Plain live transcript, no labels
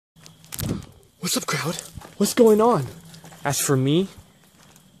What's up, crowd? What's going on? As for me,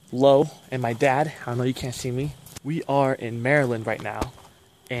 Lo, and my dad, I know you can't see me, we are in Maryland right now,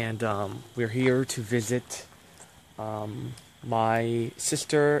 and we're here to visit my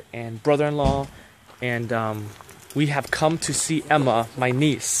sister and brother-in-law, and we have come to see Emma, my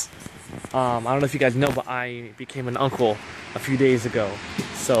niece. I don't know if you guys know, but I became an uncle a few days ago,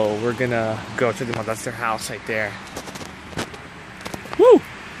 so we're gonna go check them out. That's their house right there. Woo!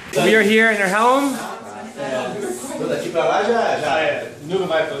 We are here in their home. Daqui pra lá já. Nunca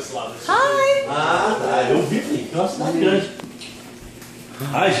vai para esse lado. Hi! Ah, tá. Eu vi, nossa, tá grande.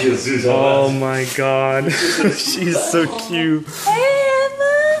 Ai, Jesus, oh my God. She's so cute. Hey,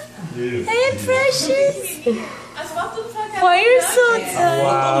 Emma. Hey, Precious. Why you're so tiny?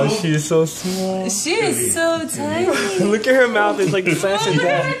 Wow, she's so small. She is so tiny. Look at her mouth, it's like the size of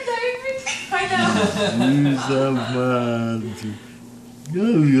that. Oh,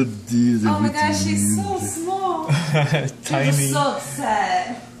 meu Deus. Oh my gosh, she's so small. Tiny. She's so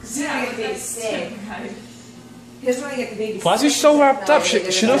upset. She's not gonna be sick. Here's when I get the baby. Plus, she's so wrapped up. She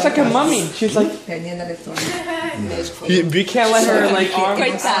looks like a mummy. She's like. Perninha da eletrônica. You can't let her like arm.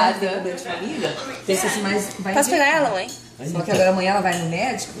 Coitada. Posso pegar ela, mãe? Só que agora amanhã ela vai no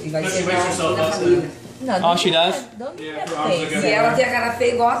médico e vai ser na família. Oh, she does? Se ela tem a cara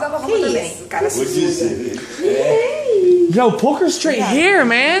feia igual a da vovó também. Cara suja. Yo, pull her straight hair,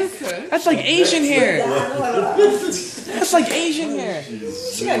 man. That's like Asian hair. That's like Asian hair.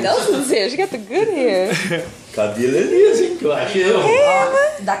 She got Nelson's hair. She got the good hair. Cabelo é liso, hein? Que eu achei.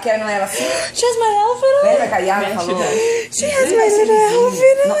 Daquela não era assim? She has my outfit on. Lembra que a Yara falou? She has my little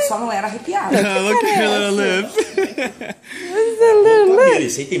outfit on. Não, só não era arrepiada. Look at her little lip. What's that little lip?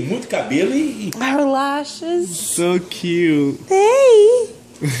 Esse aí tem muito cabelo e. Her lashes. So cute. Hey.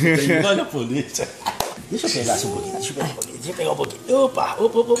 Olha a polícia. Deixa eu pegar esse um pouquinho. Deixa eu pegar um pouquinho. Opa.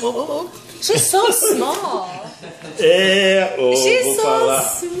 She's so small. É, She's vou so falar.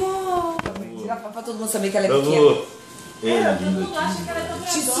 small. Pra todo mundo saber que ela é pequena.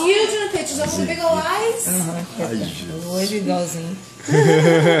 She's huge in the pictures. Of the big eyes. Hoje igualzinho.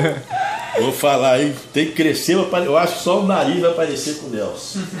 Vou falar aí, tem que crescer, eu acho que só o nariz vai parecer com o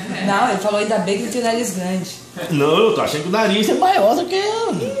Nelson. Não, ele falou ainda bem que ele tem o nariz grande. Não, eu tô achando que o nariz é maior do que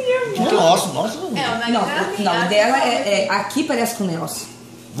o nosso. Não, o dela aqui parece com o Nelson.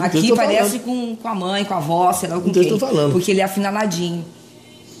 Aqui parece com a mãe, com a avó, sei lá com quem. Porque ele é afinaladinho.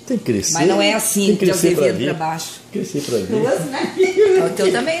 Tem que crescer. Mas não é assim, de Azevedo pra baixo. Crescer pra ver. O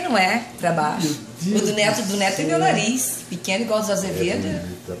teu também não é pra baixo. O do neto tem meu nariz. Pequeno igual o do Azevedo. É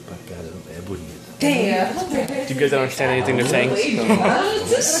bonita pra caramba, é bonita. Do you guys don't understand anything they're saying?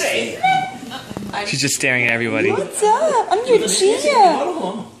 She's just staring at everybody. What's up? I'm your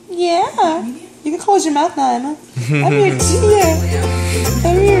Gia. Yeah. You can close your mouth now, Emma. I'm your Gia.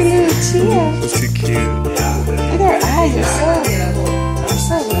 I'm your little Gia. That's too cute. Look at her eyes. They're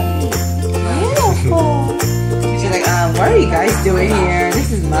so lovely. Beautiful. She's like, what are you guys doing here?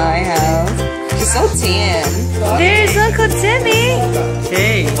 This is my house. She's so tan. There's Uncle Timmy.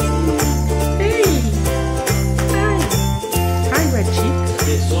 Hey. Hey. Hi. Hi, Red Cheek.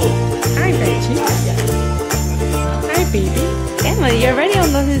 Hi, Red Cheek. Hi, baby. Emma, you're already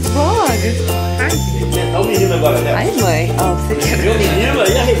on his vlog. Hi. É o menino agora, né? Ai, mãe. Oh, você quer Meu menino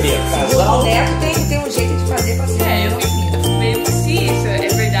aí arrebenta. O neto tem um jeito de fazer pra ser. Eu meio que se isso é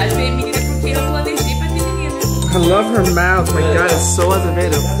verdade, veio menina porque eu planejei pra ter menina. I love her mouth. My God, it's so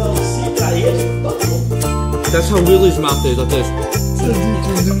Azevedo. That's how Willie's mouth is, like this.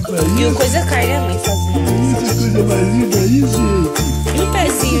 E uma coisa cai, né, mãe? Fazendo. Coisa mais linda aí, gente. E o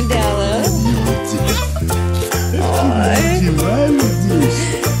pezinho dela? Demais, meu Deus.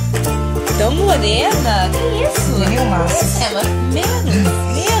 Tão morena? Que isso? Nem o máximo. Emma, menos.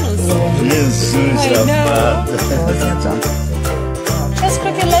 Jesus, I know. amado. She has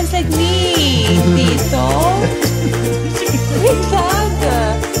crooked legs like me, Tito. Coitada.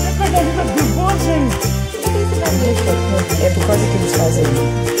 É por causa que eles fazem.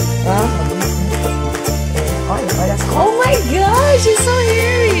 Olha as Oh my gosh, she's so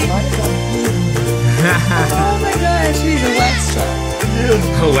hairy. Oh my gosh, she's a wax job.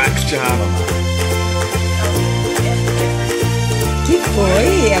 A wax job. Que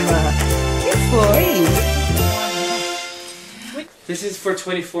foi, Emma? Que foi? This is for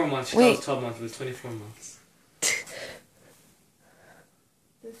 24 months. She Wait. thought it was 12 months, but it's 24 months.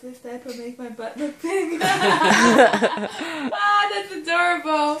 Does this diaper make my butt look big? That's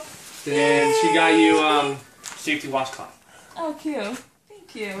adorable. Then she got you safety washcloth. Oh, cute.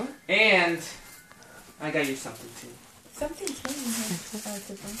 Thank you. And I got you something too. Something's funny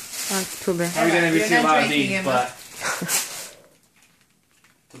here. October. We're gonna be You're seeing a not lot of drinking, these, Emma.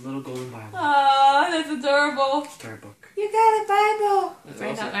 but The little golden Bible. Oh, that's adorable. Storybook. You got a Bible. That's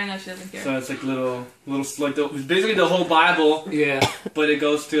I awesome. know she doesn't care. So it's like little, like it's basically the whole Bible. Yeah, But it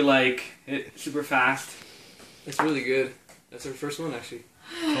goes through like super fast. it's really good. That's our first one, actually.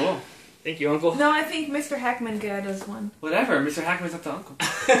 Cool. Thank you, Uncle. No, I think Mr. Hackman got us one. Whatever, Mr. Hackman's not the uncle.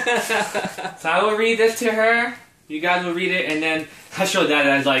 So I will read this to her. You guys will read it, and then I showed Dad,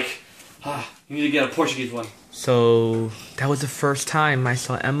 and I was like, you need to get a Portuguese one. So that was the first time I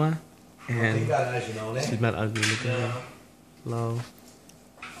saw Emma, and she's not ugly looking. Yeah. Hello,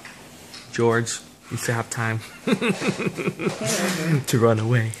 George. You still have time to run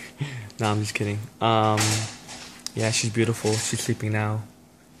away. No, I'm just kidding. Yeah, she's beautiful. She's sleeping now.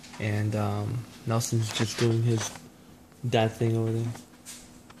 And Nelson's just doing his dad thing over there.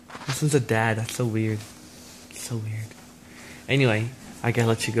 Nelson's a dad. That's so weird. So weird. Anyway, I gotta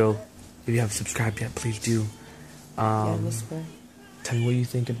let you go. If you haven't subscribed yet, please do. Tell me what you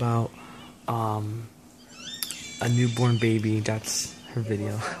think about a newborn baby. That's her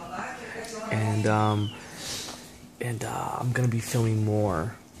video. And I'm gonna be filming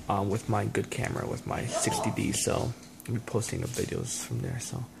more with my good camera, with my 60D. So I'll be posting the videos from there.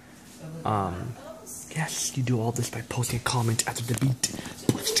 So. Yes, you do all this by posting a comment after the beat.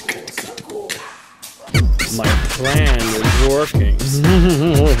 My plan is working.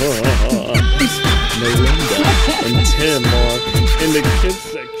 Melinda and Tim are in the kids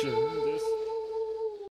section.